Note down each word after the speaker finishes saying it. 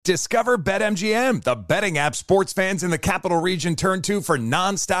Discover BetMGM, the betting app sports fans in the capital region turn to for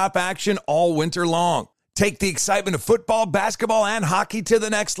nonstop action all winter long. Take the excitement of football, basketball, and hockey to the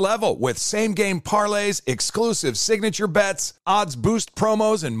next level with same-game parlays, exclusive signature bets, odds boost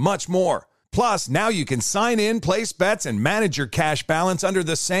promos, and much more. Plus, now you can sign in, place bets, and manage your cash balance under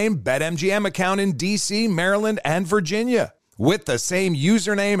the same BetMGM account in D.C., Maryland, and Virginia. With the same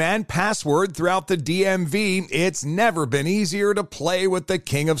username and password throughout the DMV, it's never been easier to play with the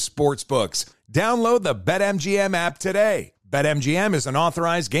king of sportsbooks. Download the BetMGM app today. BetMGM is an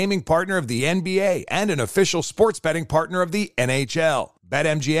authorized gaming partner of the NBA and an official sports betting partner of the NHL.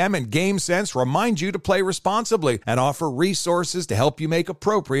 BetMGM and GameSense remind you to play responsibly and offer resources to help you make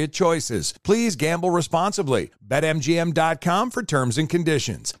appropriate choices. Please gamble responsibly. BetMGM.com for terms and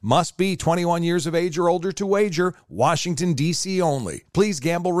conditions. Must be 21 years of age or older to wager. Washington, D.C. only. Please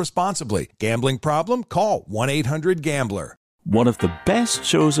gamble responsibly. Gambling problem? Call 1-800-GAMBLER. One of the best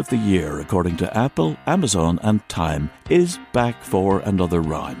shows of the year, according to Apple, Amazon, and Time, is back for another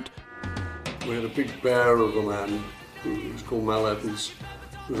round. We had a big bear of a man who was called Mal Evans,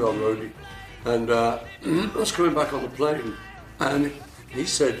 who was our roadie. And I was coming back on the plane, and he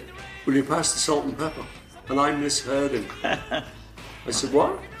said, "Will you pass the salt and pepper?" And I misheard him. I said,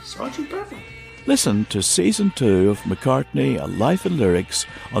 "What? Sergeant Pepper?" Listen to Season 2 of McCartney, A Life in Lyrics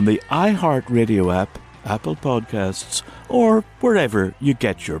on the iHeartRadio app, Apple Podcasts, or wherever you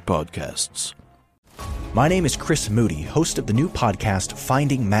get your podcasts. My name is Chris Moody, host of the new podcast,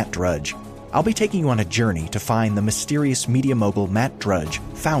 Finding Matt Drudge. I'll be taking you on a journey to find the mysterious media mogul Matt Drudge,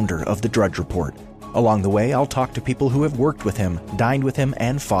 founder of The Drudge Report. Along the way, I'll talk to people who have worked with him, dined with him,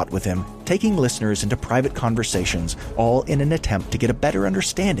 and fought with him, taking listeners into private conversations, all in an attempt to get a better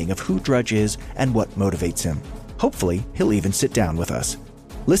understanding of who Drudge is and what motivates him. Hopefully, he'll even sit down with us.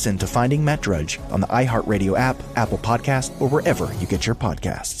 Listen to Finding Matt Drudge on the iHeartRadio app, Apple Podcast, or wherever you get your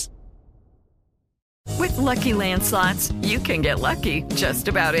podcasts. With Lucky Land Slots, you can get lucky just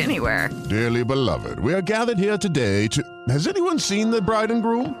about anywhere. Dearly beloved, we are gathered here today to... Has anyone seen the bride and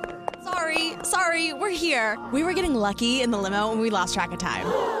groom? Sorry, we're here. We were getting lucky in the limo and we lost track of time.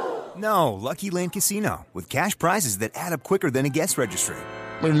 No, Lucky Land Casino, with cash prizes that add up quicker than a guest registry.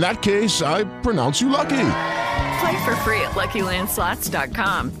 In that case, I pronounce you lucky. Play for free at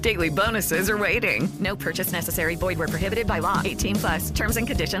LuckyLandSlots.com. Daily bonuses are waiting. No purchase necessary. Void where prohibited by law. 18+. Terms and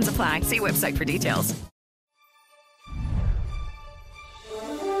conditions apply. See website for details.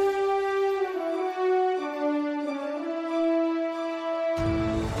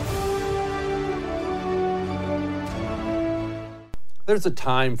 There's a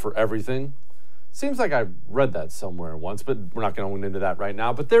time for everything. Seems like I've read that somewhere once, but we're not going to go into that right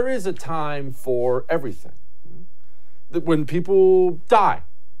now. But there is a time for everything. That when people die,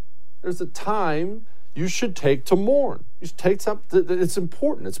 there's a time you should take to mourn. You should take something. It's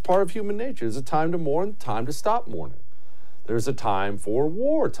important. It's part of human nature. There's a time to mourn, time to stop mourning. There's a time for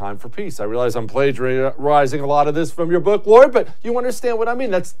war, time for peace. I realize I'm plagiarizing a lot of this from your book, Lloyd, but you understand what I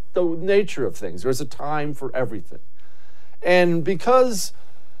mean. That's the nature of things. There's a time for everything. And because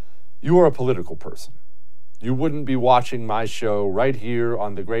you are a political person, you wouldn't be watching my show right here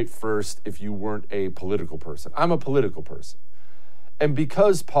on The Great First if you weren't a political person. I'm a political person. And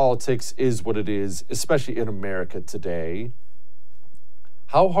because politics is what it is, especially in America today,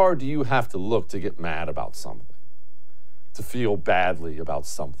 how hard do you have to look to get mad about something? To feel badly about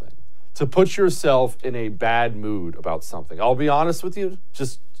something? To put yourself in a bad mood about something? I'll be honest with you,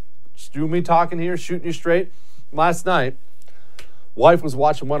 just do me talking here, shooting you straight. Last night, wife was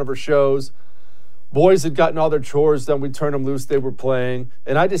watching one of her shows. Boys had gotten all their chores done. We turned them loose. They were playing.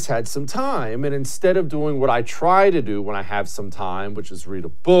 And I just had some time. And instead of doing what I try to do when I have some time, which is read a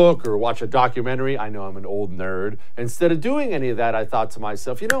book or watch a documentary, I know I'm an old nerd. Instead of doing any of that, I thought to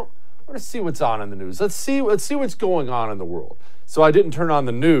myself, I'm going to see what's on in the news. Let's see what's going on in the world. So I didn't turn on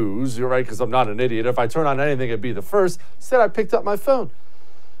the news, you're right, because I'm not an idiot. If I turn on anything, it'd be the first. Instead, I picked up my phone.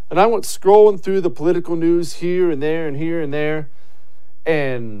 And I went scrolling through the political news here and there and here and there.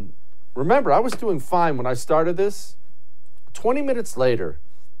 And remember, I was doing fine when I started this. 20 minutes later,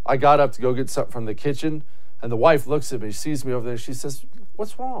 I got up to go get something from the kitchen, and the wife looks at me, sees me over there, and she says,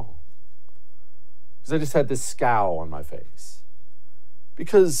 "What's wrong?" Because I just had this scowl on my face.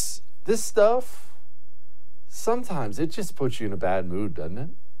 Because this stuff, sometimes it just puts you in a bad mood, doesn't it?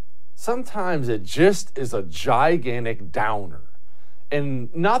 Sometimes it just is a gigantic downer.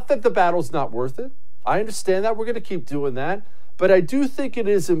 And not that the battle's not worth it. I understand that. We're going to keep doing that. But I do think it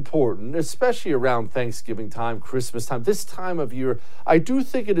is important, especially around Thanksgiving time, Christmas time, this time of year, I do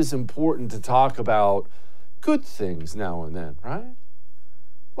think it is important to talk about good things now and then, right?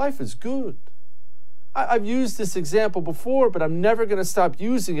 Life is good. I've used this example before, but I'm never going to stop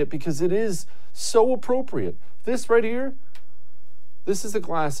using it because it is so appropriate. This right here, this is a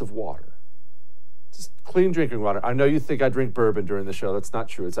glass of water. Just clean drinking water. I know you think I drink bourbon during the show. That's not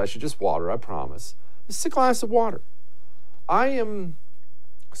true. It's actually just water, I promise. This is a glass of water. I am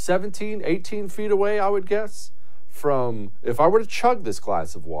 17, 18 feet away, I would guess, from, if I were to chug this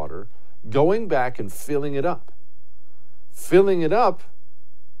glass of water, going back and filling it up. Filling it up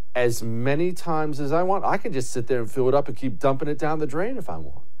as many times as I want. I can just sit there and fill it up and keep dumping it down the drain if I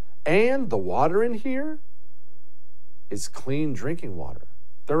want. And the water in here is clean drinking water.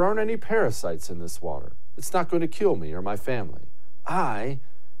 There aren't any parasites in this water. It's not going to kill me or my family. I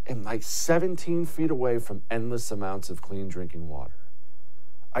am like 17 feet away from endless amounts of clean drinking water.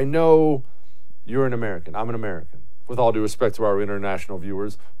 I know you're an American. I'm an American. With all due respect to our international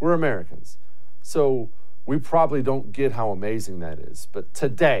viewers, we're Americans. So we probably don't get how amazing that is. But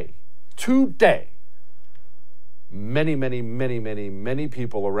today, many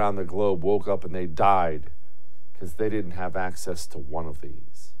people around the globe woke up and they died because they didn't have access to one of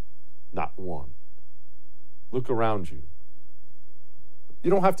these. Not one. Look around you. You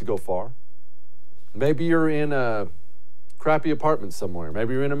don't have to go far. Maybe you're in a crappy apartment somewhere.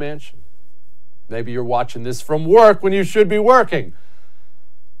 Maybe you're in a mansion. Maybe you're watching this from work when you should be working.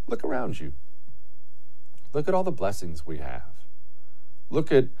 Look around you. Look at all the blessings we have.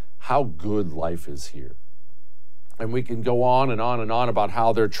 Look at how good life is here. And we can go on and on and on about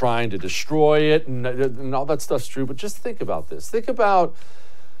how they're trying to destroy it and all that stuff's true, but just think about this. Think about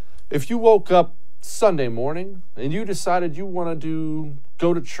if you woke up Sunday morning and you decided you want to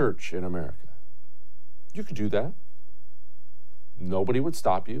go to church in America. You could do that. Nobody would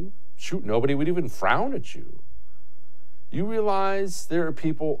stop you. Shoot, nobody would even frown at you. You realize there are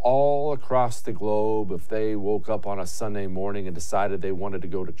people all across the globe, if they woke up on a Sunday morning and decided they wanted to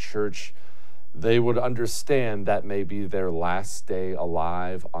go to church, they would understand that may be their last day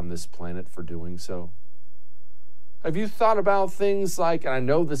alive on this planet for doing so. Have you thought about things like, and I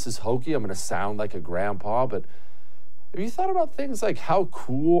know this is hokey, I'm going to sound like a grandpa, but have you thought about things like how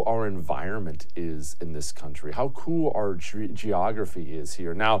cool our environment is in this country? How cool our geography is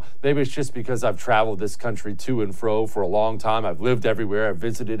here? Now, maybe it's just because I've traveled this country to and fro for a long time. I've lived everywhere. I've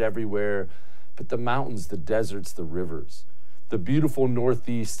visited everywhere. But the mountains, the deserts, the rivers, the beautiful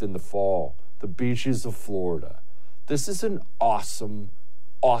Northeast in the fall, the beaches of Florida. This is an awesome,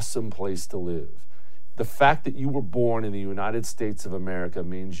 awesome place to live. The fact that you were born in the United States of America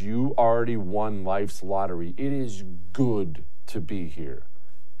means you already won life's lottery. It is good to be here.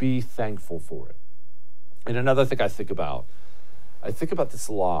 Be thankful for it. And another thing I think about this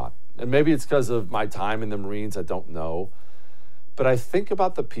a lot, and maybe it's because of my time in the Marines, I don't know, but I think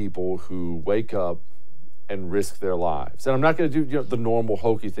about the people who wake up and risk their lives. And I'm not going to do the normal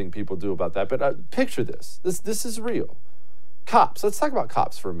hokey thing people do about that, but picture this. This is real. Cops. Let's talk about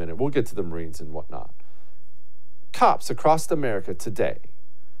cops for a minute. We'll get to the Marines and whatnot. Cops across America today,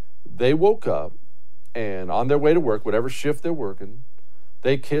 they woke up and on their way to work, whatever shift they're working,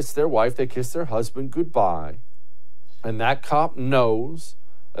 they kiss their wife, they kiss their husband goodbye, and that cop knows,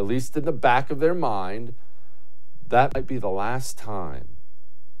 at least in the back of their mind, that might be the last time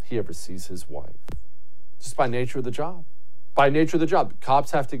he ever sees his wife. Just by nature of the job. By nature of the job,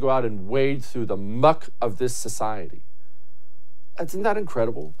 cops have to go out and wade through the muck of this society. Isn't that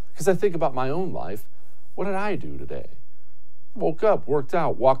incredible? Because I think about my own life. What did I do today? Woke up, worked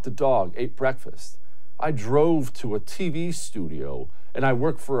out, walked the dog, ate breakfast. I drove to a TV studio, and I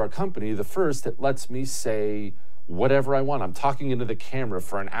work for a company, the first, that lets me say whatever I want. I'm talking into the camera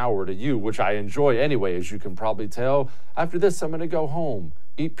for an hour to you, which I enjoy anyway, as you can probably tell. After this, I'm going to go home,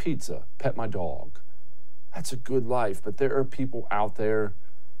 eat pizza, pet my dog. That's a good life, but there are people out there,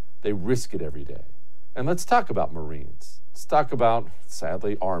 they risk it every day. And let's talk about Marines. Let's talk about,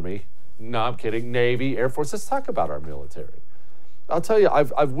 sadly, Army. No, I'm kidding. Navy, Air Force. Let's talk about our military. I'll tell you,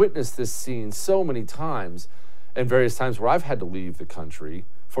 I've witnessed this scene so many times, and various times where I've had to leave the country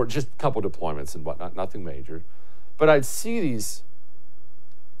for just a couple deployments and whatnot, nothing major. But I'd see these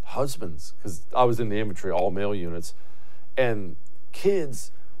husbands, because I was in the infantry, all male units, and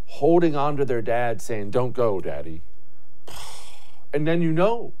kids holding on to their dad saying, "Don't go, Daddy." And then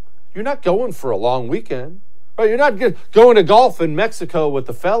you're not going for a long weekend. Right? You're not going to golf in Mexico with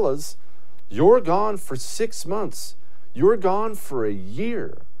the fellas. You're gone for 6 months. You're gone for a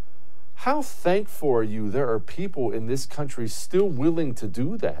year. How thankful are you there are people in this country still willing to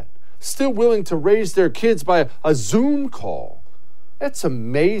do that? Still willing to raise their kids by a Zoom call? It's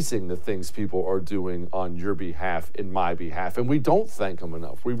amazing the things people are doing on your behalf, in my behalf, and we don't thank them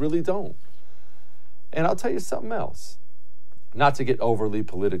enough. We really don't. And I'll tell you something else. Not to get overly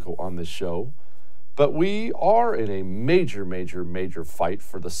political on this show, But we are in a major, major, major fight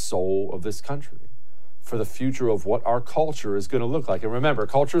for the soul of this country, for the future of what our culture is going to look like. And remember,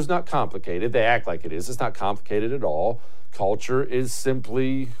 culture is not complicated. They act like it is. It's not complicated at all. Culture is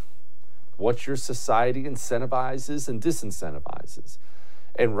simply what your society incentivizes and disincentivizes.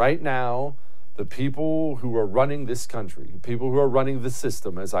 And right now, the people who are running this country, people who are running the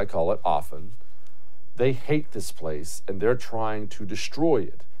system, as I call it often, they hate this place and they're trying to destroy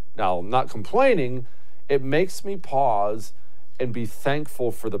it. Now, I'm not complaining. It makes me pause and be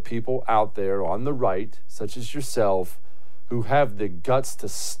thankful for the people out there on the right, such as yourself, who have the guts to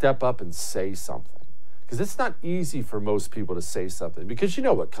step up and say something. Because it's not easy for most people to say something, because you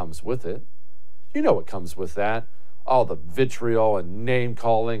know what comes with it. You know what comes with that. All the vitriol and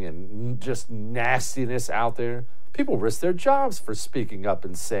name-calling and just nastiness out there. People risk their jobs for speaking up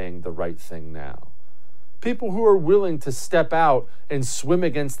and saying the right thing now. People who are willing to step out and swim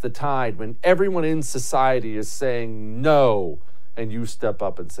against the tide when everyone in society is saying no, and you step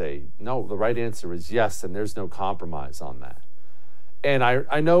up and say, no, the right answer is yes, and there's no compromise on that. And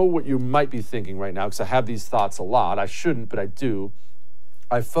I know what you might be thinking right now, because I have these thoughts a lot. I shouldn't, but I do.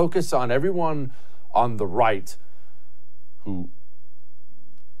 I focus on everyone on the right who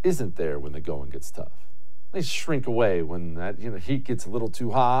isn't there when the going gets tough. They shrink away when that heat gets a little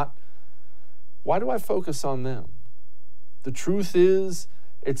too hot. Why do I focus on them? The truth is,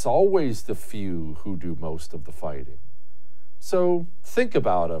 it's always the few who do most of the fighting. So think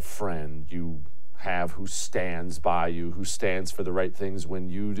about a friend you have who stands by you, who stands for the right things when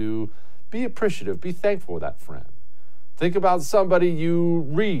you do. Be appreciative, be thankful for that friend. Think about somebody you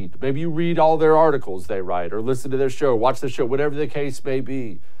read. Maybe you read all their articles they write, or listen to their show, watch their show, whatever the case may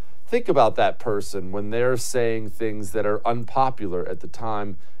be. Think about that person when they're saying things that are unpopular at the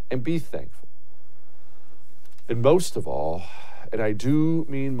time, and be thankful. And most of all, and I do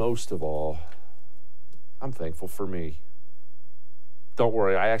mean most of all, I'm thankful for me. Don't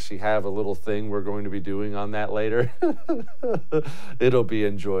worry, I actually have a little thing we're going to be doing on that later. It'll be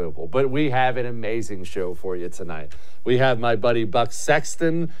enjoyable. But we have an amazing show for you tonight. We have my buddy Buck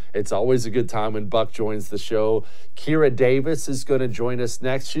Sexton. It's always a good time when Buck joins the show. Kira Davis is going to join us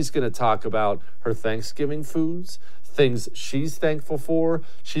next. She's going to talk about her Thanksgiving foods, things she's thankful for.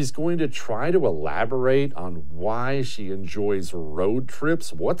 She's going to try to elaborate on why she enjoys road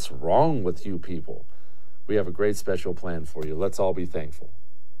trips. What's wrong with you people? We have a great special plan for you. Let's all be thankful.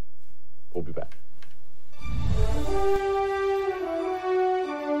 We'll be back.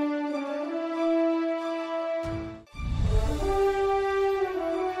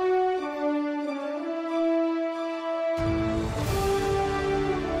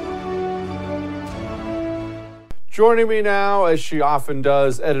 Joining me now, as she often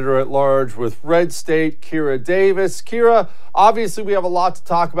does, editor-at-large with Red State, Kira Davis. Kira, obviously we have a lot to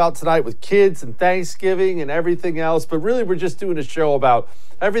talk about tonight with kids and Thanksgiving and everything else, but really we're just doing a show about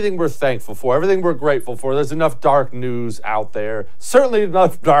everything we're thankful for, everything we're grateful for. There's enough dark news out there, certainly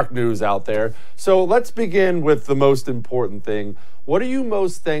enough dark news out there. So let's begin with the most important thing. What are you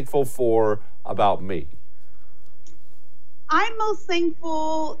most thankful for about me? I'm most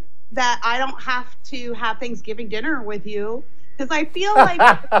thankful that I don't have to have Thanksgiving dinner with you, because I feel like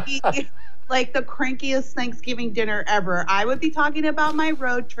it would be like the crankiest Thanksgiving dinner ever. I would be talking about my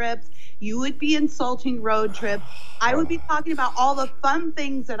road trips. You would be insulting road trips. I would be talking about all the fun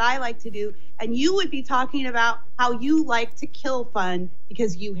things that I like to do, and you would be talking about how you like to kill fun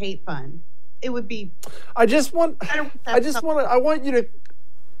because you hate fun. It would be. I want you to.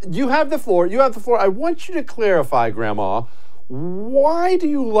 You have the floor. I want you to clarify, Grandma. Why do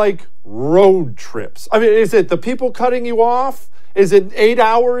you like road trips? I mean, is it the people cutting you off? Is it 8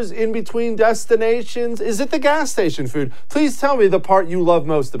 hours in between destinations? Is it the gas station food? Please tell me the part you love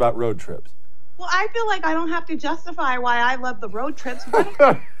most about road trips. Well, I feel like I don't have to justify why I love the road trips.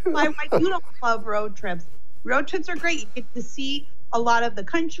 Why you don't love road trips? Road trips are great. You get to see a lot of the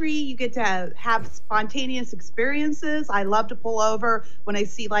country. You get to have spontaneous experiences. I love to pull over when I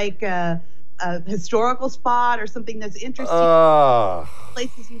see like a historical spot or something that's interesting.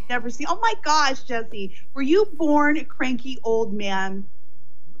 Places you've never seen. Oh my gosh, Jesse, were you born a cranky old man?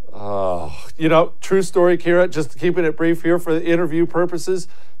 True story, Kira, just keeping it brief here for the interview purposes.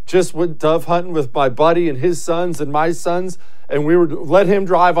 Just went dove hunting with my buddy and his sons and my sons, and we let him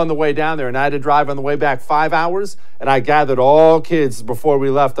drive on the way down there, and I had to drive on the way back 5 hours, and I gathered all kids before we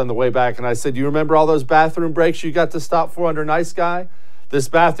left on the way back, and I said, you remember all those bathroom breaks you got to stop for under Nice Guy? This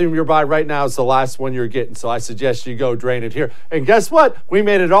bathroom you're by right now is the last one you're getting, so I suggest you go drain it here. And guess what? We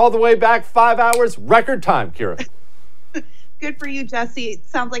made it all the way back 5 hours, record time, Kira. Good for you, Jesse. It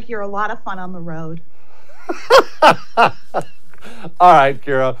sounds like you're a lot of fun on the road. All right,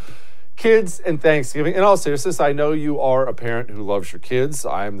 Kira. Kids and Thanksgiving. In all seriousness, I know you are a parent who loves your kids.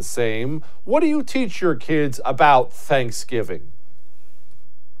 I am the same. What do you teach your kids about Thanksgiving?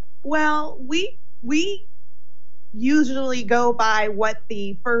 Well, we usually go by what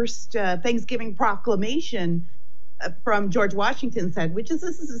the first Thanksgiving proclamation from George Washington said, which is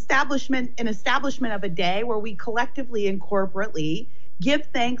this is an establishment of a day where we collectively and corporately give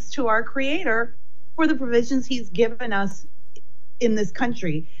thanks to our Creator for the provisions He's given us in this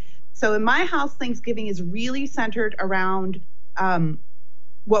country. So in my house, Thanksgiving is really centered around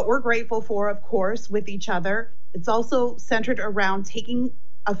what we're grateful for, of course, with each other. It's also centered around taking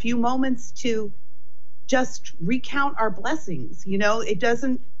a few moments to just recount our blessings. You know,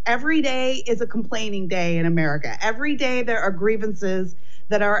 every day is a complaining day in America. Every day there are grievances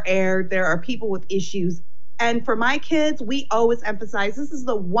that are aired. There are people with issues. And for my kids, we always emphasize this is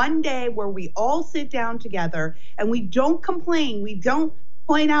the one day where we all sit down together and we don't complain. We don't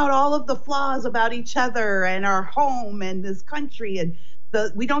point out all of the flaws about each other and our home and this country. And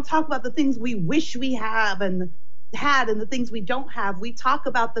we don't talk about the things we wish we had and the things we don't have. We talk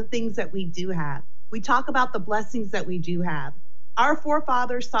about the things that we do have. We talk about the blessings that we do have. Our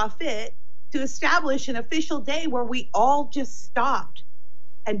forefathers saw fit to establish an official day where we all just stopped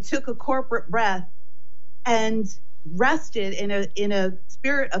and took a corporate breath and rested in a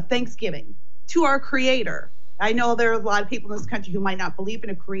spirit of thanksgiving to our Creator. I know there are a lot of people in this country who might not believe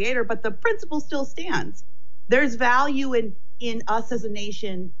in a Creator, but the principle still stands. There's value in us as a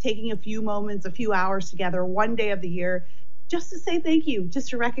nation taking a few moments, a few hours together, one day of the year, just to say thank you, just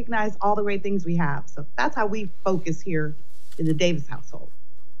to recognize all the great things we have. So that's how we focus here in the Davis household.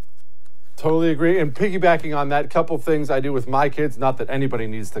 Totally agree. And piggybacking on that, couple things I do with my kids, not that anybody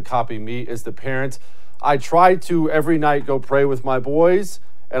needs to copy me as the parent. I try to every night go pray with my boys,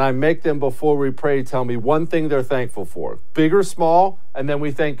 and I make them, before we pray, tell me one thing they're thankful for, big or small, and then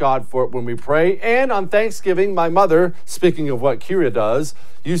we thank God for it when we pray. And on Thanksgiving, my mother, speaking of what Kira does,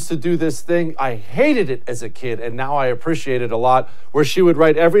 used to do this thing. I hated it as a kid, and now I appreciate it a lot, where she would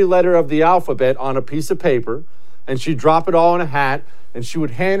write every letter of the alphabet on a piece of paper, and she'd drop it all in a hat, and she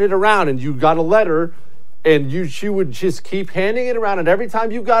would hand it around, and you got a letter, and she would just keep handing it around, and every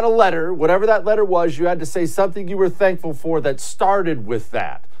time you got a letter, whatever that letter was, you had to say something you were thankful for that started with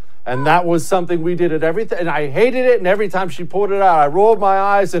that. And that was something we did at everything, and I hated it, and every time she pulled it out, I rolled my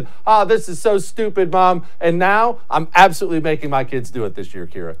eyes and, this is so stupid, Mom. And now I'm absolutely making my kids do it this year,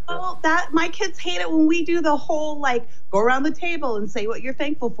 Kira. Oh, my kids hate it when we do the whole, go around the table and say what you're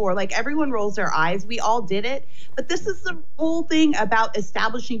thankful for. Everyone rolls their eyes. We all did it. But this is the whole thing about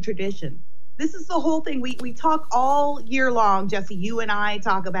establishing tradition. This is the whole thing. We talk all year long, Jesse, you and I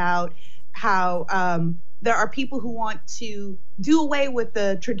talk about how there are people who want to do away with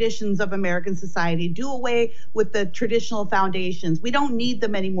the traditions of American society, do away with the traditional foundations. We don't need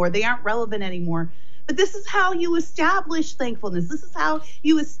them anymore. They aren't relevant anymore. But this is how you establish thankfulness. This is how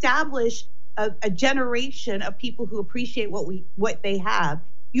you establish a generation of people who appreciate what they have.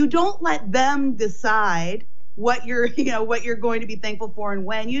 You don't let them decide what you're going to be thankful for and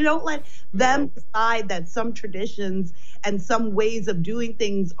when. You don't let them decide that some traditions and some ways of doing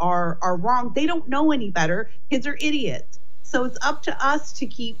things are wrong. They don't know any better. Kids are idiots. So it's up to us to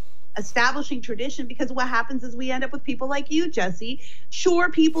keep establishing tradition, because what happens is we end up with people like you, Jesse. Sure,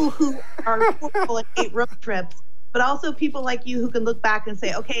 people who are horrible and hate road trips, but also people like you who can look back and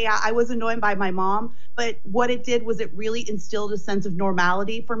say, okay, I was annoyed by my mom, but what it did was it really instilled a sense of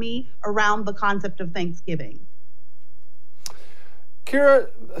normality for me around the concept of Thanksgiving. Kira,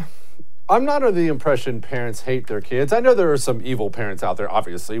 I'm not under the impression parents hate their kids. I know there are some evil parents out there,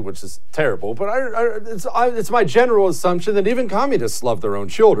 obviously, which is terrible, but it's my general assumption that even communists love their own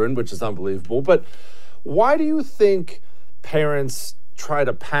children, which is unbelievable. But why do you think parents try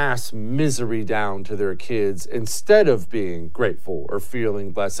to pass misery down to their kids instead of being grateful or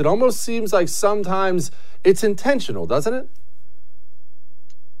feeling blessed? It almost seems like sometimes it's intentional, doesn't it?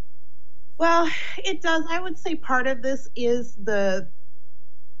 Well, it does. I would say part of this is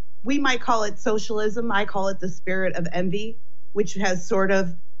we might call it socialism. I call it the spirit of envy, which has sort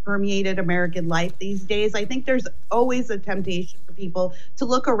of permeated American life these days. I think there's always a temptation for people to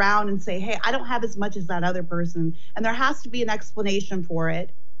look around and say, hey, I don't have as much as that other person. And there has to be an explanation for it.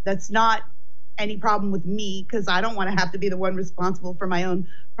 That's not any problem with me, because I don't want to have to be the one responsible for my own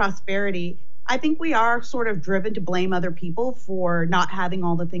prosperity. I think we are sort of driven to blame other people for not having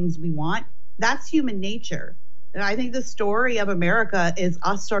all the things we want. That's human nature. And I think the story of America is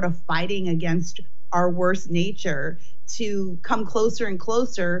us sort of fighting against our worst nature to come closer and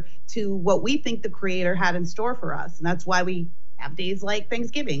closer to what we think the Creator had in store for us. And that's why we have days like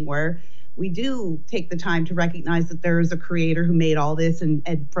Thanksgiving, where we do take the time to recognize that there is a creator who made all this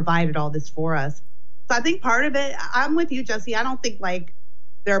and provided all this for us. So I think part of it, I'm with you, Jesse. I don't think like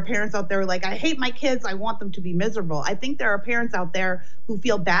there are parents out there like, I hate my kids, I want them to be miserable. I think there are parents out there who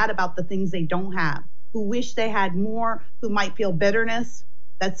feel bad about the things they don't have, who wish they had more, who might feel bitterness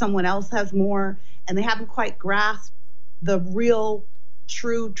that someone else has more, and they haven't quite grasped the real,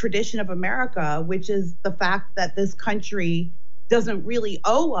 true tradition of America, which is the fact that this country doesn't really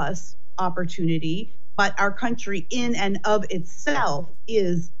owe us opportunity, but our country in and of itself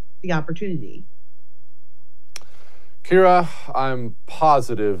is the opportunity. Kira, I'm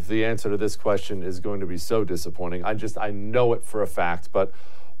positive the answer to this question is going to be so disappointing. I know it for a fact, but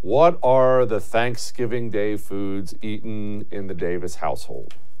what are the Thanksgiving Day foods eaten in the Davis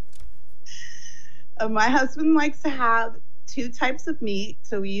household? My husband likes to have 2 types of meat.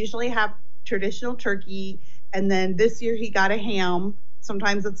 So we usually have traditional turkey, and then this year he got a ham.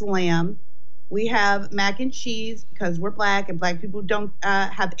 Sometimes it's lamb. We have mac and cheese because we're Black, and Black people don't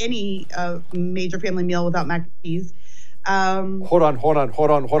have any major family meal without mac and cheese. Hold on.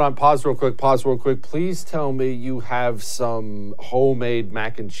 Pause real quick. Please tell me you have some homemade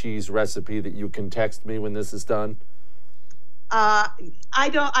mac and cheese recipe that you can text me when this is done.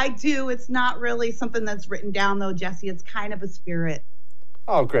 I do. It's not really something that's written down though, Jesse. It's kind of a spirit.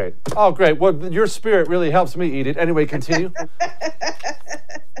 Oh, great. Well, your spirit really helps me eat it. Anyway, continue.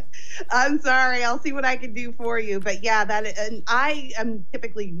 I'm sorry. I'll see what I can do for you. But yeah, and I am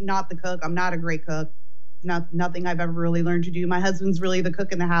typically not the cook. I'm not a great cook. Nothing I've ever really learned to do. My husband's really the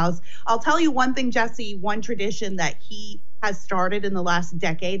cook in the house. I'll tell you one thing, Jesse, one tradition that he has started in the last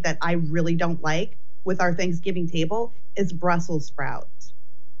decade that I really don't like with our Thanksgiving table is Brussels sprouts.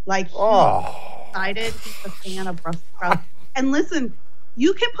 Like, he's a fan of Brussels sprouts. And listen,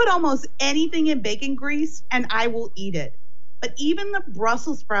 you can put almost anything in bacon grease and I will eat it. But even the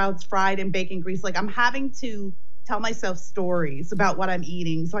Brussels sprouts fried in bacon grease, like I'm having to tell myself stories about what I'm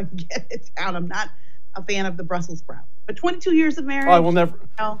eating so I can get it down. I'm not a fan of the Brussels sprout. But 22 years of marriage, I will never.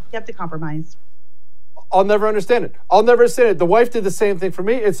 You have to compromise. I'll never understand it. The wife did the same thing for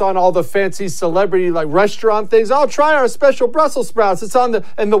me. It's on all the fancy celebrity like restaurant things. I'll try our special Brussels sprouts. It's on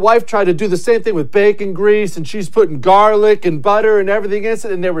and the wife tried to do the same thing with bacon grease, and she's putting garlic and butter and everything in it,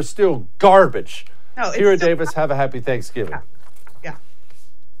 and they were still garbage. No, Kira Davis, have a happy Thanksgiving. Yeah.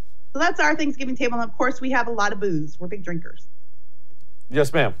 So that's our Thanksgiving table, and of course we have a lot of booze. We're big drinkers.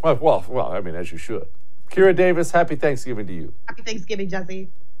 Yes, ma'am. Well, I mean, as you should. Kira Davis, happy Thanksgiving to you. Happy Thanksgiving, Jesse.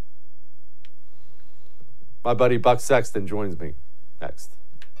 My buddy Buck Sexton joins me next.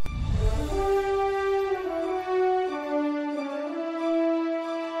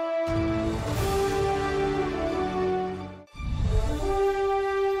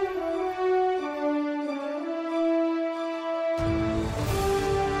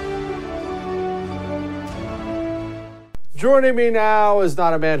 Joining me now is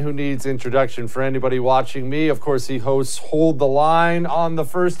not a man who needs introduction for anybody watching me. Of course, he hosts Hold the Line on the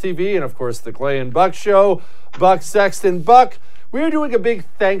First TV and, of course, the Clay and Buck Show. Buck Sexton. Buck, we're doing a big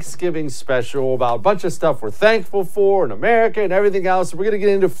Thanksgiving special about a bunch of stuff we're thankful for in America and everything else. We're going to get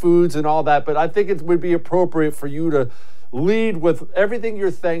into foods and all that, but I think it would be appropriate for you to lead with everything you're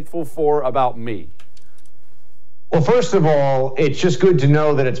thankful for about me. Well, first of all, it's just good to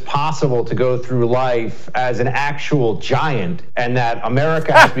know that it's possible to go through life as an actual giant and that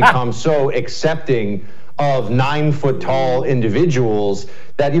America has become so accepting of 9-foot-tall individuals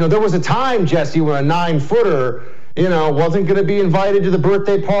that, there was a time, Jesse, when a 9-footer, wasn't going to be invited to the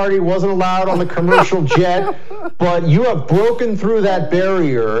birthday party, wasn't allowed on the commercial jet, but you have broken through that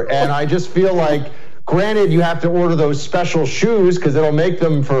barrier, and I just feel like, granted, you have to order those special shoes because it'll make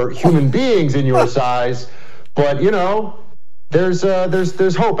them for human beings in your size. But,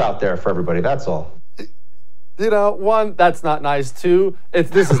 there's hope out there for everybody. That's all. One, that's not nice. Two,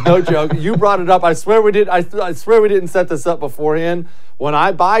 this is no joke. You brought it up. I swear we didn't set this up beforehand. When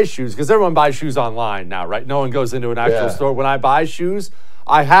I buy shoes, because everyone buys shoes online now, right? No one goes into an actual store. When I buy shoes,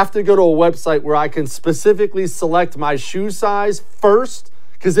 I have to go to a website where I can specifically select my shoe size first,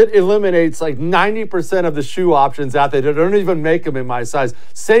 because it eliminates like 90% of the shoe options out there. They don't even make them in my size.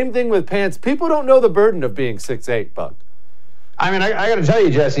 Same thing with pants. People don't know the burden of being 6'8", Buck. I mean, I got to tell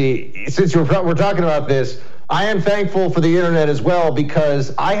you, Jesse, since we're talking about this, I am thankful for the internet as well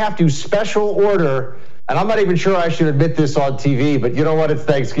because I have to special order, and I'm not even sure I should admit this on TV, but you know what? It's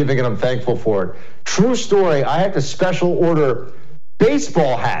Thanksgiving and I'm thankful for it. True story, I have to special order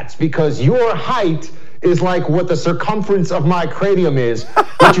baseball hats because your height is like what the circumference of my cranium is,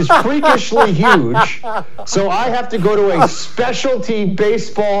 which is freakishly huge. So I have to go to a specialty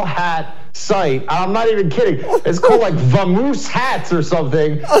baseball hat site. I'm not even kidding. It's called like Vamoose Hats or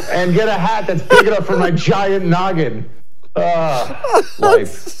something, and get a hat that's big enough for my giant noggin.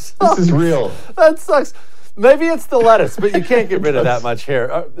 Life. This is real. That sucks. Maybe it's the lettuce, but you can't get rid of that much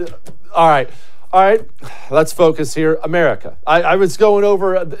hair. All right. Let's focus here. America. I was going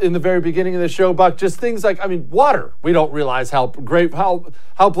over in the very beginning of the show, Buck, just things like, water. We don't realize how great,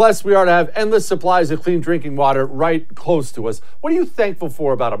 how blessed we are to have endless supplies of clean drinking water right close to us. What are you thankful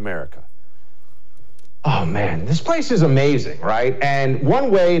for about America? Oh, man, this place is amazing, right? And one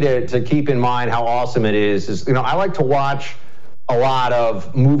way to keep in mind how awesome it is, I like to watch a lot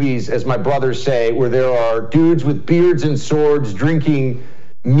of movies, as my brothers say, where there are dudes with beards and swords drinking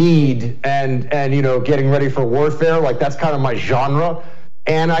mead and getting ready for warfare. Like, that's kind of my genre.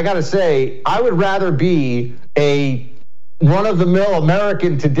 And I got to say, I would rather be a run-of-the-mill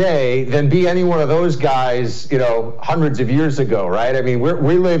American today than be any one of those guys, hundreds of years ago, right? I mean,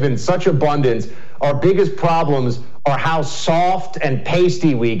 we live in such abundance. Our biggest problems are how soft and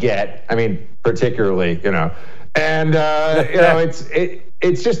pasty we get. I mean, particularly, and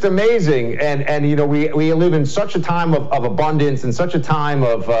it's just amazing. And we live in such a time of abundance and such a time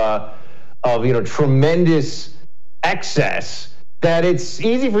of tremendous excess that it's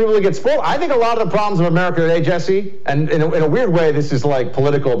easy for people to get spoiled. I think a lot of the problems of America today, Jesse, and in a weird way, this is like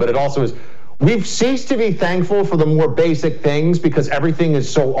political, but it also is, we've ceased to be thankful for the more basic things because everything is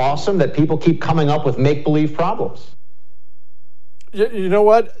so awesome that people keep coming up with make-believe problems. You know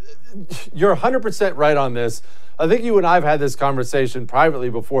what? You're 100% right on this. I think you and I have had this conversation privately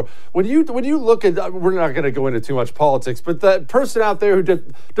before. When you look at, we're not going to go into too much politics, but that person out there who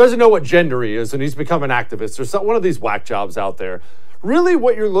doesn't know what gender he is and he's become an activist or one of these whack jobs out there, really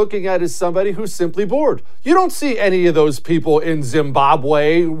what you're looking at is somebody who's simply bored. You don't see any of those people in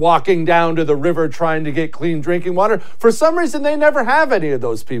Zimbabwe walking down to the river trying to get clean drinking water. For some reason, they never have any of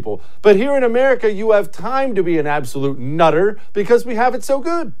those people. But here in America, you have time to be an absolute nutter because we have it so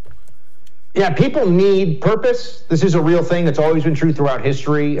good. Yeah, people need purpose. This is a real thing that's always been true throughout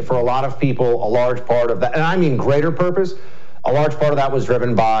history. For a lot of people, a large part of that, and I mean greater purpose, a large part of that was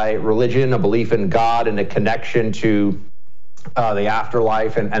driven by religion, a belief in God, and a connection to the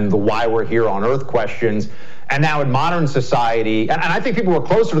afterlife and the why we're here on earth questions. And now in modern society, and I think people were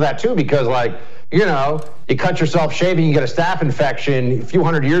closer to that too, because you cut yourself shaving, you get a staph infection. A few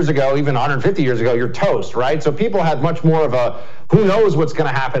hundred years ago, even 150 years ago, you're toast, right? So people had much more of a who knows what's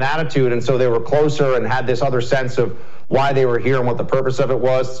going to happen attitude. And so they were closer and had this other sense of why they were here and what the purpose of it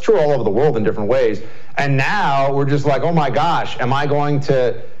was. It's true all over the world in different ways. And now we're just like, oh my gosh, am I going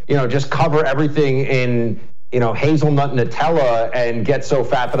to, just cover everything in, hazelnut Nutella and get so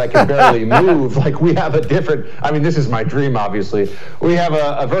fat that I can barely move? Like, we have a different, this is my dream, obviously. We have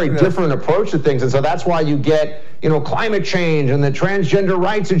a very different approach to things. And so that's why you get, climate change and the transgender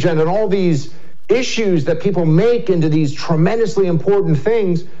rights agenda and all these issues that people make into these tremendously important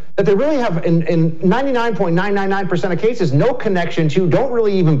things that they really have in 99.999% of cases no connection to, don't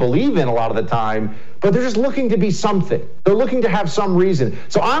really even believe in a lot of the time, but they're just looking to be something. They're looking to have some reason.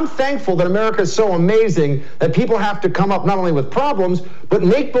 So I'm thankful that America is so amazing that people have to come up not only with problems, but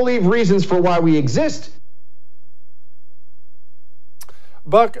make-believe reasons for why we exist.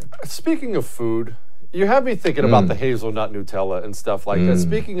 Buck, speaking of food, you have me thinking about the hazelnut Nutella and stuff like that.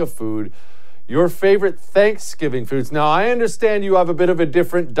 Speaking of food, your favorite Thanksgiving foods. Now, I understand you have a bit of a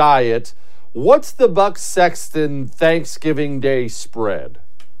different diet. What's the Buck Sexton Thanksgiving Day spread?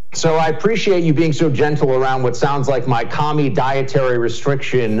 So I appreciate you being so gentle around what sounds like my commie dietary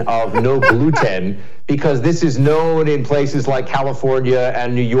restriction of no gluten, because this is known in places like California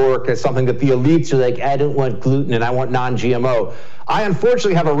and New York as something that the elites are like, I don't want gluten and I want non-GMO. I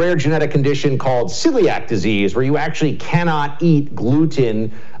unfortunately have a rare genetic condition called celiac disease, where you actually cannot eat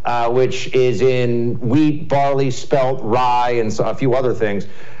gluten, which is in wheat, barley, spelt, rye, and a few other things.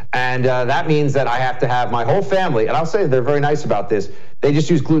 And that means that I have to have my whole family, and I'll say they're very nice about this, they just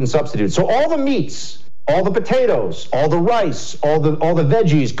use gluten substitutes. So all the meats, all the potatoes, all the rice, all the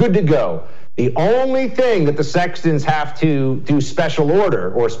veggies, good to go. The only thing that the Sextons have to do special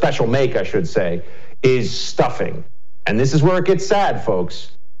order, or special make, I should say, is stuffing. And this is where it gets sad,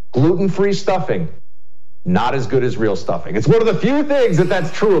 folks. Gluten-free stuffing, not as good as real stuffing. It's one of the few things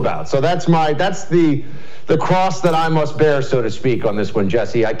that's true about. So that's the cross that I must bear, so to speak, on this one,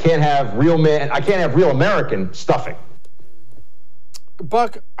 Jesse. I can't have real American stuffing.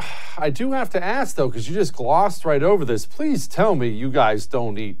 Buck, I do have to ask, though, because you just glossed right over this. Please tell me you guys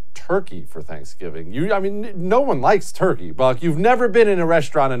don't eat turkey for Thanksgiving. No one likes turkey, Buck. You've never been in a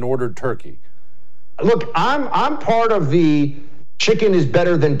restaurant and ordered turkey. Look, I'm part of the chicken is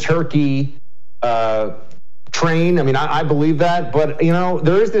better than turkey train. I mean, I believe that. But, you know,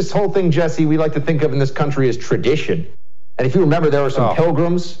 there is this whole thing, Jesse, we like to think of in this country as tradition. And if you remember, there were some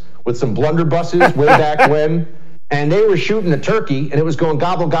pilgrims with some blunderbusses way back when, and they were shooting a turkey, and it was going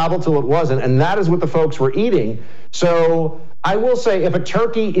gobble, gobble till it wasn't. And that is what the folks were eating. So I will say, if a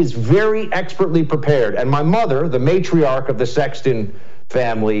turkey is very expertly prepared, and my mother, the matriarch of the Sexton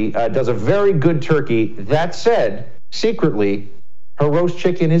family, does a very good turkey. That said, secretly, her roast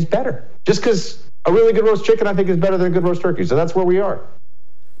chicken is better. Just because a really good roast chicken, I think, is better than a good roast turkey. So that's where we are.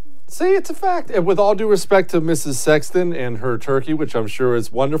 See, it's a fact. And with all due respect to Mrs. Sexton and her turkey, which I'm sure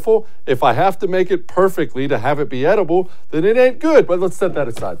is wonderful, if I have to make it perfectly to have it be edible, then it ain't good. But let's set that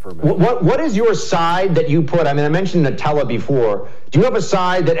aside for a minute. What is your side that you put? I mean, I mentioned Nutella before. Do you have a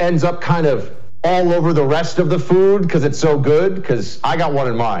side that ends up kind of all over the rest of the food because it's so good? Because I got one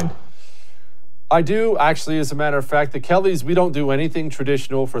in mind. I do, actually, as a matter of fact. The Kellys, we don't do anything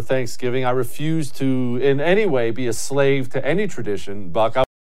traditional for Thanksgiving. I refuse to in any way be a slave to any tradition, Buck.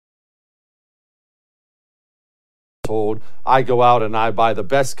 I go out and I buy the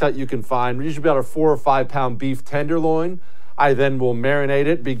best cut you can find, usually about a 4 or 5 pound beef tenderloin. I then will marinate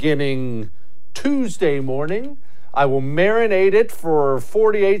it beginning Tuesday morning. I will marinate it for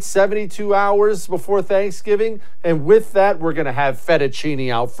 48, 72 hours before Thanksgiving. And with that, we're going to have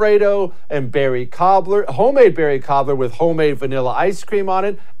fettuccine Alfredo and berry cobbler, homemade berry cobbler with homemade vanilla ice cream on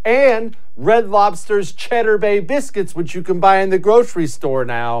it, and Red Lobster's Cheddar Bay biscuits, which you can buy in the grocery store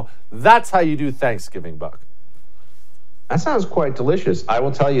now. That's how you do Thanksgiving, Buck. That sounds quite delicious. I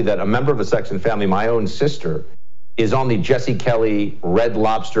will tell you that a member of the Sexton family, my own sister, is on the Jesse Kelly Red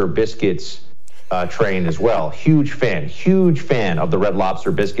Lobster biscuits train as well. Huge fan of the Red Lobster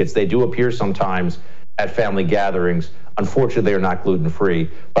biscuits. They do appear sometimes at family gatherings. Unfortunately, they are not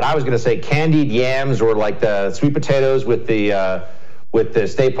gluten-free. But I was going to say candied yams or like the sweet potatoes with the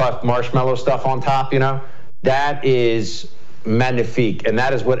Stay Puft marshmallow stuff on top, you know, that is magnifique, and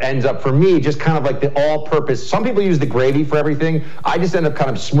that is what ends up for me just kind of like the all-purpose. Some people use the gravy for everything. I just end up kind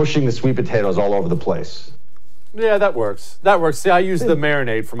of smushing the sweet potatoes all over the place. Yeah, that works. See, I used the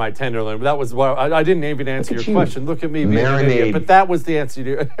marinade for my tenderloin, but that was what I didn't even answer your question. Look at me being an idiot, but that was the answer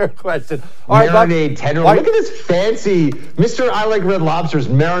to your question. All right, marinade tenderloin. Look at this fancy Mr. I Like Red Lobster's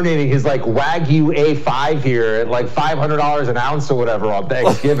marinating his like Wagyu A5 here at like $500 an ounce or whatever on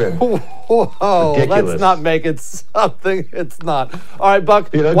Thanksgiving. Whoa, let's not make it something it's not. All right,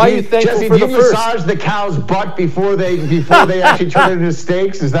 Buck, why are you thankful Jesse, for the first? Jesse, do you massage the cow's butt before they actually turn it into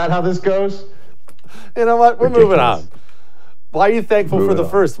steaks? Is that how this goes? You know what? We're moving on. Why are you thankful for the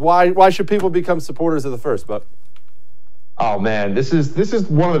first? Why should people become supporters of the first, Buck? Oh man, this is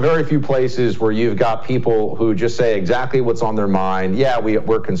one of the very few places where you've got people who just say exactly what's on their mind. Yeah,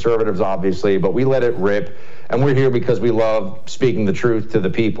 we're conservatives, obviously, but we let it rip, and we're here because we love speaking the truth to the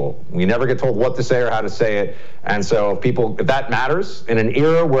people. We never get told what to say or how to say it, and so if that matters in an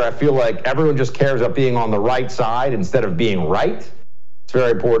era where I feel like everyone just cares about being on the right side instead of being right, it's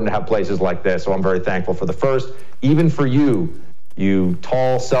very important to have places like this. So I'm very thankful for the first, even for you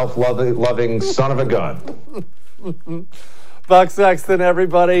tall, self-loving son of a gun. Buck Sexton,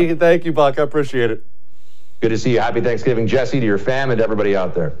 everybody. Thank you, Buck. I appreciate it. Good to see you. Happy Thanksgiving, Jesse, to your fam and to everybody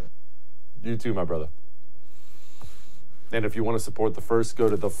out there. You too, my brother. And if you want to support The First, go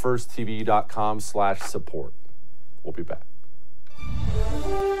to thefirsttv.com/support. We'll be back.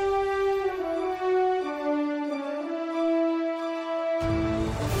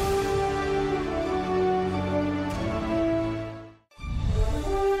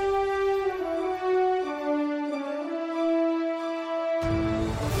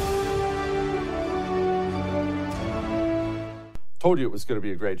 Told you it was going to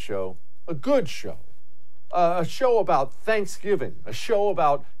be a great show, a good show, a show about Thanksgiving, a show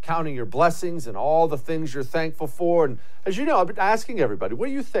about counting your blessings and all the things you're thankful for. And as you know, I've been asking everybody, what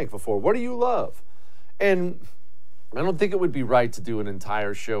are you thankful for? What do you love? And I don't think it would be right to do an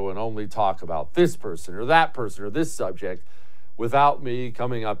entire show and only talk about this person or this subject without me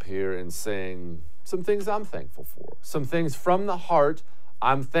coming up here and saying some things I'm thankful for, some things from the heart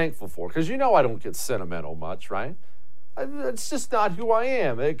I'm thankful for. Because you know I don't get sentimental much, right? It's just not who I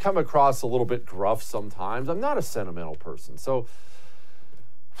am. It come across a little bit gruff sometimes. I'm not a sentimental person. So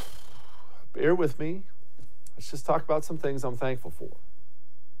bear with me. Let's just talk about some things I'm thankful for.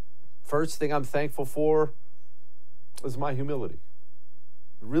 First thing I'm thankful for is my humility.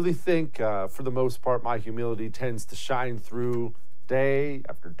 I really think, for the most part, my humility tends to shine through day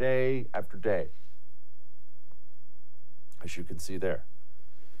after day after day, as you can see there.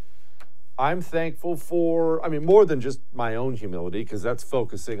 I'm thankful for, more than just my own humility, because that's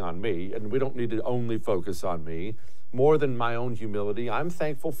focusing on me, and we don't need to only focus on me. More than my own humility, I'm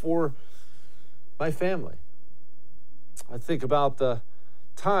thankful for my family. I think about the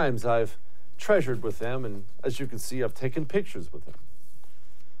times I've treasured with them, and as you can see, I've taken pictures with them.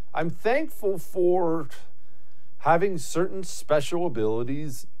 I'm thankful for having certain special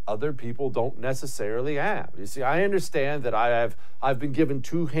abilities other people don't necessarily have. You see, I understand that I've been given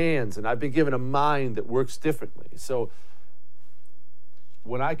 2 hands and I've been given a mind that works differently. So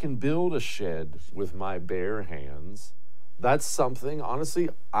when I can build a shed with my bare hands, that's something, honestly,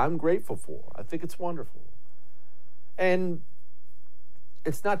 I'm grateful for. I think it's wonderful. And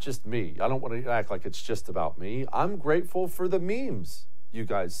it's not just me. I don't want to act like it's just about me. I'm grateful for the memes you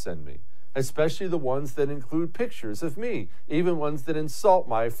guys send me, especially the ones that include pictures of me, even ones that insult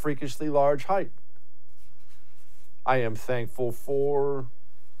my freakishly large height. I am thankful for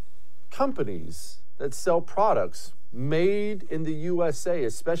companies that sell products made in the USA,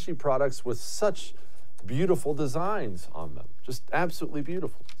 especially products with such beautiful designs on them. Just absolutely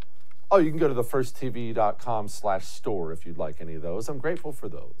beautiful. Oh, you can go to thefirsttv.com/store if you'd like any of those. I'm grateful for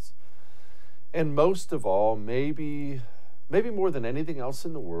those. And most of all, maybe more than anything else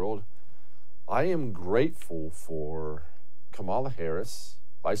in the world, I am grateful for Kamala Harris,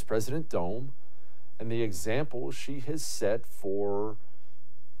 Vice President Dome, and the example she has set for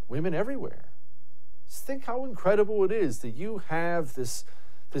women everywhere. Just think how incredible it is that you have this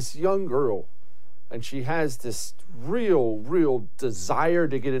young girl, and she has this real desire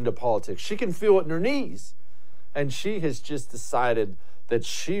to get into politics. She can feel it in her knees. And she has just decided that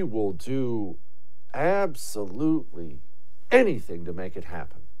she will do absolutely anything to make it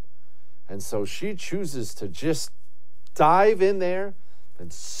happen. And so she chooses to just dive in there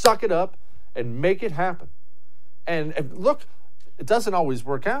and suck it up and make it happen. And look, it doesn't always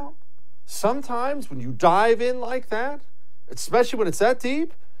work out. Sometimes when you dive in like that, especially when it's that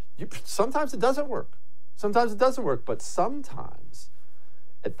deep, sometimes it doesn't work. Sometimes it doesn't work, but sometimes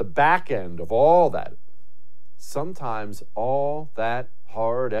at the back end of all that, sometimes all that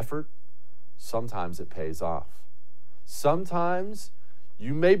hard effort, sometimes it pays off. Sometimes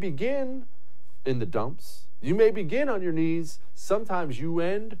you may begin in the dumps. You may begin on your knees. Sometimes you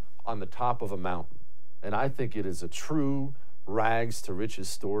end on the top of a mountain. And I think it is a true rags to riches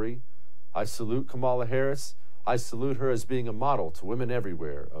story. I salute Kamala Harris. I salute her as being a model to women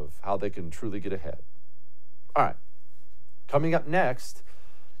everywhere of how they can truly get ahead. All right. Coming up next,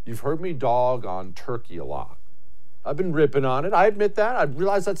 you've heard me dog on turkey a lot. I've been ripping on it. I admit that. I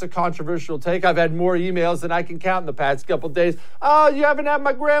realize that's a controversial take. I've had more emails than I can count in the past couple days. Oh, you haven't had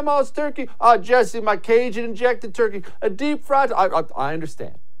my grandma's turkey? Oh, Jesse, my Cajun injected turkey, a deep fried. I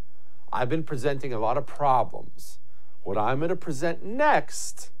understand. I've been presenting a lot of problems. What I'm going to present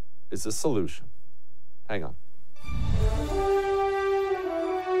next is a solution. Hang on.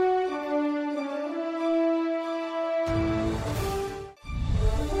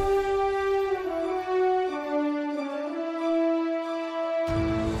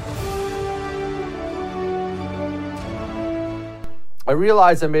 I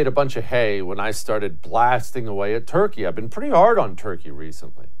realized I made a bunch of hay when I started blasting away at turkey. I've been pretty hard on turkey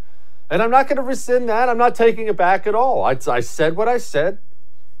recently. And I'm not going to rescind that. I'm not taking it back at all. I said what I said.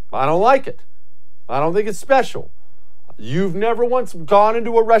 I don't like it. I don't think it's special. You've never once gone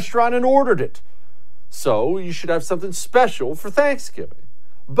into a restaurant and ordered it. So you should have something special for Thanksgiving.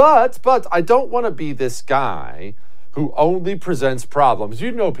 But I don't want to be this guy who only presents problems.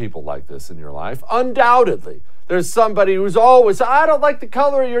 You know people like this in your life. Undoubtedly. There's somebody who's always, I don't like the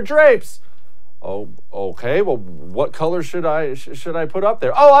color of your drapes. Oh, okay. Well, what color should I put up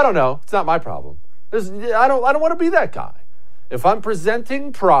there? Oh, I don't know. It's not my problem. I don't want to be that guy. If I'm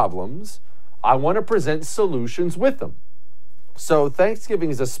presenting problems, I want to present solutions with them. So Thanksgiving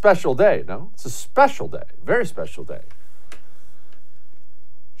is a special day, no? It's a special day, very special day.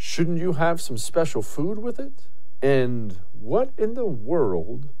 Shouldn't you have some special food with it? And what in the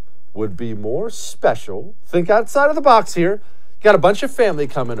world would be more special? Think outside of the box here. Got a bunch of family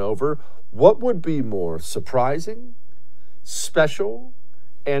coming over. What would be more surprising, special,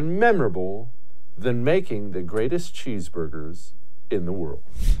 and memorable than making the greatest cheeseburgers in the world?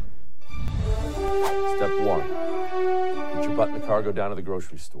 Step one, put your butt in the car, go down to the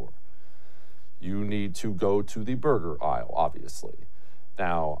grocery store. You need to go to the burger aisle, obviously.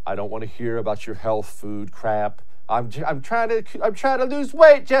 Now, I don't want to hear about your health food crap. I'm trying to lose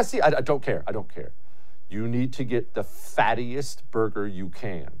weight, Jesse. I don't care. You need to get the fattiest burger you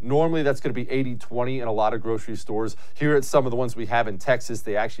can. Normally, that's going to be 80-20 in a lot of grocery stores. Here at some of the ones we have in Texas,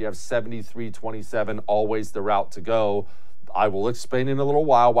 they actually have 73-27, always the route to go. I will explain in a little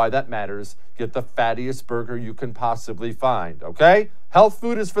while why that matters. Get the fattiest burger you can possibly find, okay? Health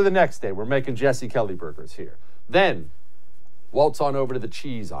food is for the next day. We're making Jesse Kelly burgers here. Then, waltz on over to the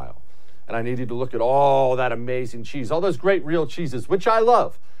cheese aisle. And I need you to look at all that amazing cheese, all those great real cheeses, which I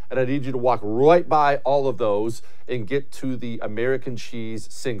love. And I need you to walk right by all of those and get to the American cheese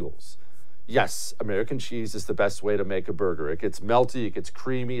singles. Yes, American cheese is the best way to make a burger. It gets melty, it gets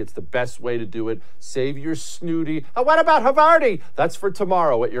creamy, it's the best way to do it. Save your snooty. Oh, what about Havarti? That's for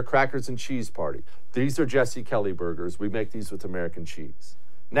tomorrow at your crackers and cheese party. These are Jesse Kelly burgers. We make these with American cheese.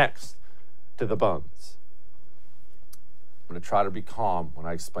 Next, to the buns. I'm going to try to be calm when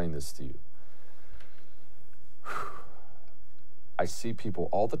I explain this to you. I see people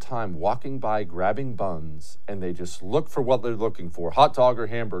all the time walking by, grabbing buns, and they just look for what they're looking for, hot dog or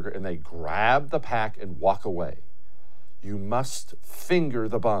hamburger, and they grab the pack and walk away. You must finger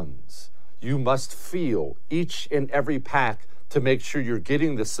the buns. You must feel each and every pack to make sure you're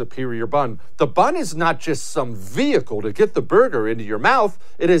getting the superior bun. The bun is not just some vehicle to get the burger into your mouth.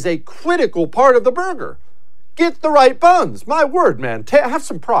 It is a critical part of the burger. Get the right buns. My word, man. Have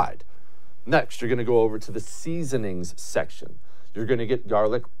some pride. Next, you're going to go over to the seasonings section. You're going to get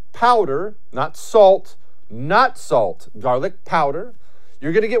garlic powder, not salt, garlic powder.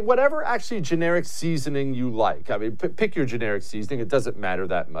 You're going to get whatever actually generic seasoning you like. I mean, pick your generic seasoning. It doesn't matter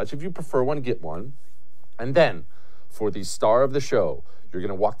that much. If you prefer one, get one. And then, for the star of the show, you're going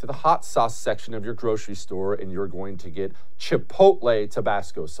to walk to the hot sauce section of your grocery store and you're going to get Chipotle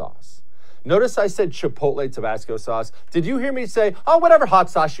Tabasco sauce. Notice I said Chipotle Tabasco sauce. Did you hear me say, oh, whatever hot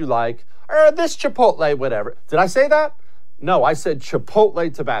sauce you like, or this Chipotle, whatever? Did I say that? No, I said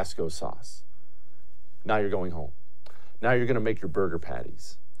Chipotle Tabasco sauce. Now you're going home. Now you're going to make your burger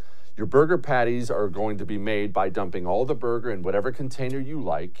patties. Your burger patties are going to be made by dumping all the burger in whatever container you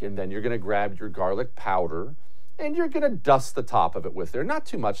like, and then you're going to grab your garlic powder, and you're going to dust the top of it with there. Not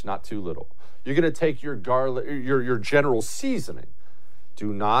too much, not too little. You're going to take your garlic, your general seasoning.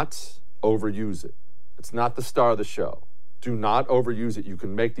 Do not overuse it. It's not the star of the show. Do not overuse it. You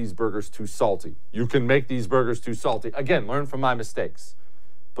can make these burgers too salty. Again, learn from my mistakes.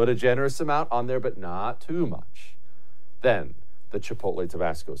 Put a generous amount on there, but not too much. Then, the Chipotle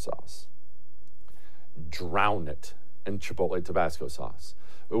Tabasco sauce. Drown it in Chipotle Tabasco sauce.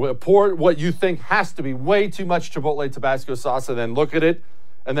 Pour what you think has to be way too much Chipotle Tabasco sauce, and then look at it,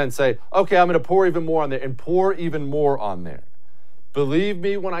 and then say, okay, I'm going to pour even more on there, and pour even more on there. Believe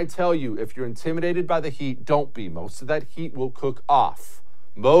me when I tell you, if you're intimidated by the heat, don't be. Most of that heat will cook off.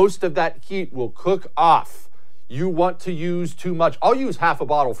 You want to use too much. I'll use half a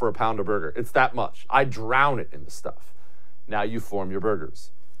bottle for a pound of burger. It's that much. I drown it in the stuff. Now you form your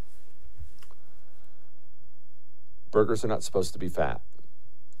burgers. Burgers are not supposed to be fat.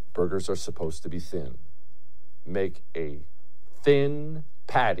 Burgers are supposed to be thin. Make a thin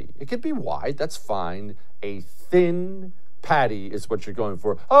patty. It could be wide, that's fine. A thin patty is what you're going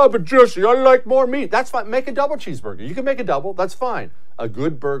for. Oh, but Jesse, I like more meat. That's fine. Make a double cheeseburger. You can make a double. That's fine. A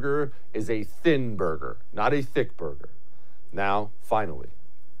good burger is a thin burger, not a thick burger. Now, finally,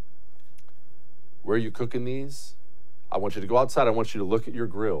 where are you cooking these? I want you to go outside. I want you to look at your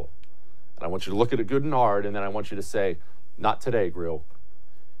grill. And I want you to look at it good and hard. And then I want you to say, not today, grill.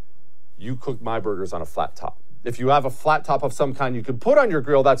 You cook my burgers on a flat top. If you have a flat top of some kind you could put on your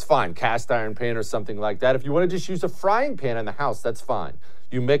grill, that's fine. Cast iron pan or something like that. If you want to just use a frying pan in the house, that's fine.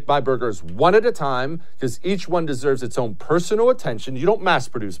 You make my burgers one at a time because each one deserves its own personal attention. You don't mass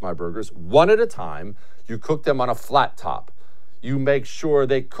produce my burgers. One at a time. You cook them on a flat top. You make sure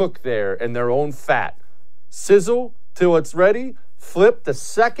they cook there in their own fat. Sizzle till it's ready. Flip. The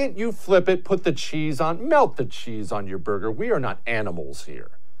second you flip it, put the cheese on. Melt the cheese on your burger. We are not animals here.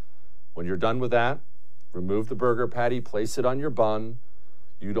 When you're done with that, remove the burger patty, place it on your bun.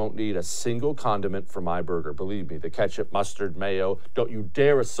 You don't need a single condiment for my burger. Believe me, the ketchup, mustard, mayo. Don't you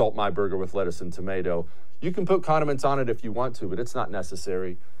dare assault my burger with lettuce and tomato. You can put condiments on it if you want to, but it's not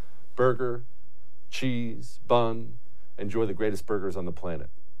necessary. Burger, cheese, bun. Enjoy the greatest burgers on the planet.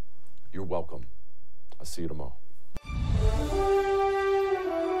 You're welcome. I'll see you tomorrow.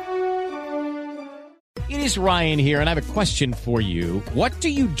 It is Ryan here, and I have a question for you. What do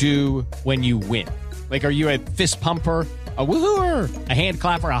you do when you win? Like, are you a fist pumper, a woohooer, a hand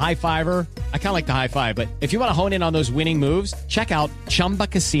clapper, a high fiver? I kind of like the high five, but if you want to hone in on those winning moves, check out Chumba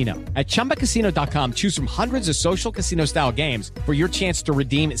Casino. At ChumbaCasino.com, choose from hundreds of social casino-style games for your chance to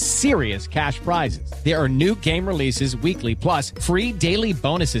redeem serious cash prizes. There are new game releases weekly, plus free daily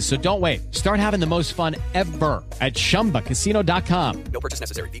bonuses, so don't wait. Start having the most fun ever at ChumbaCasino.com. No purchase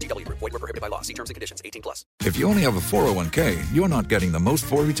necessary. VGW. Void where prohibited by law. See terms and conditions. 18+. If you only have a 401k, you're not getting the most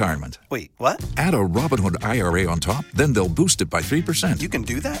for retirement. Wait, what? Add a Robinhood IRA on top, then they'll boost it by 3%. You can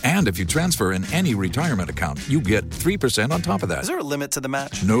do that? And if you transfer transfer in any retirement account, you get 3% on top of that. Is there a limit to the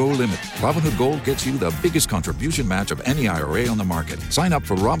match? No limit. Robinhood Gold gets you the biggest contribution match of any IRA on the market. Sign up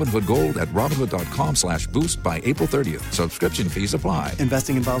for Robinhood Gold at Robinhood.com/boost by April 30th. Subscription fees apply.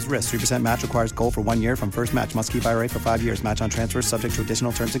 Investing involves risk. 3% match requires gold for 1 year from first match. Must keep IRA for 5 years. Match on transfers subject to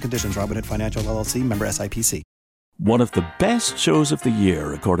additional terms and conditions. Robinhood Financial LLC, member SIPC. One of the best shows of the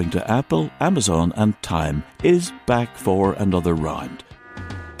year, according to Apple, Amazon, and Time, is back for another round.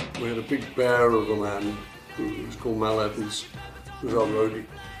 We had a big bear of a man who was called Mal Evans, who was our roadie.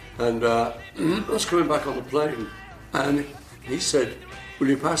 And I was coming back on the plane, and he said, "Will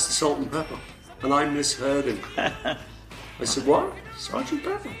you pass the salt and pepper?" And I misheard him. I said, "What? Sergeant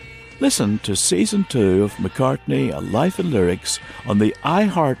Pepper?" Listen to Season 2 of McCartney, A Life in Lyrics on the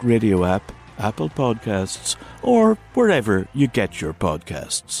iHeartRadio app, Apple Podcasts, or wherever you get your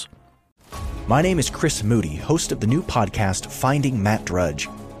podcasts. My name is Chris Moody, host of the new podcast Finding Matt Drudge.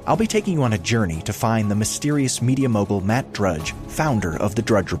 I'll be taking you on a journey to find the mysterious media mogul Matt Drudge, founder of The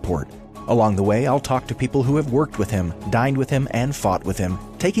Drudge Report. Along the way, I'll talk to people who have worked with him, dined with him, and fought with him,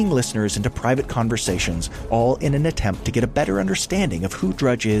 taking listeners into private conversations, all in an attempt to get a better understanding of who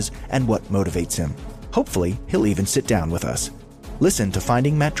Drudge is and what motivates him. Hopefully, he'll even sit down with us. Listen to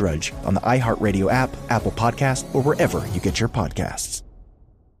Finding Matt Drudge on the iHeartRadio app, Apple Podcast, or wherever you get your podcasts.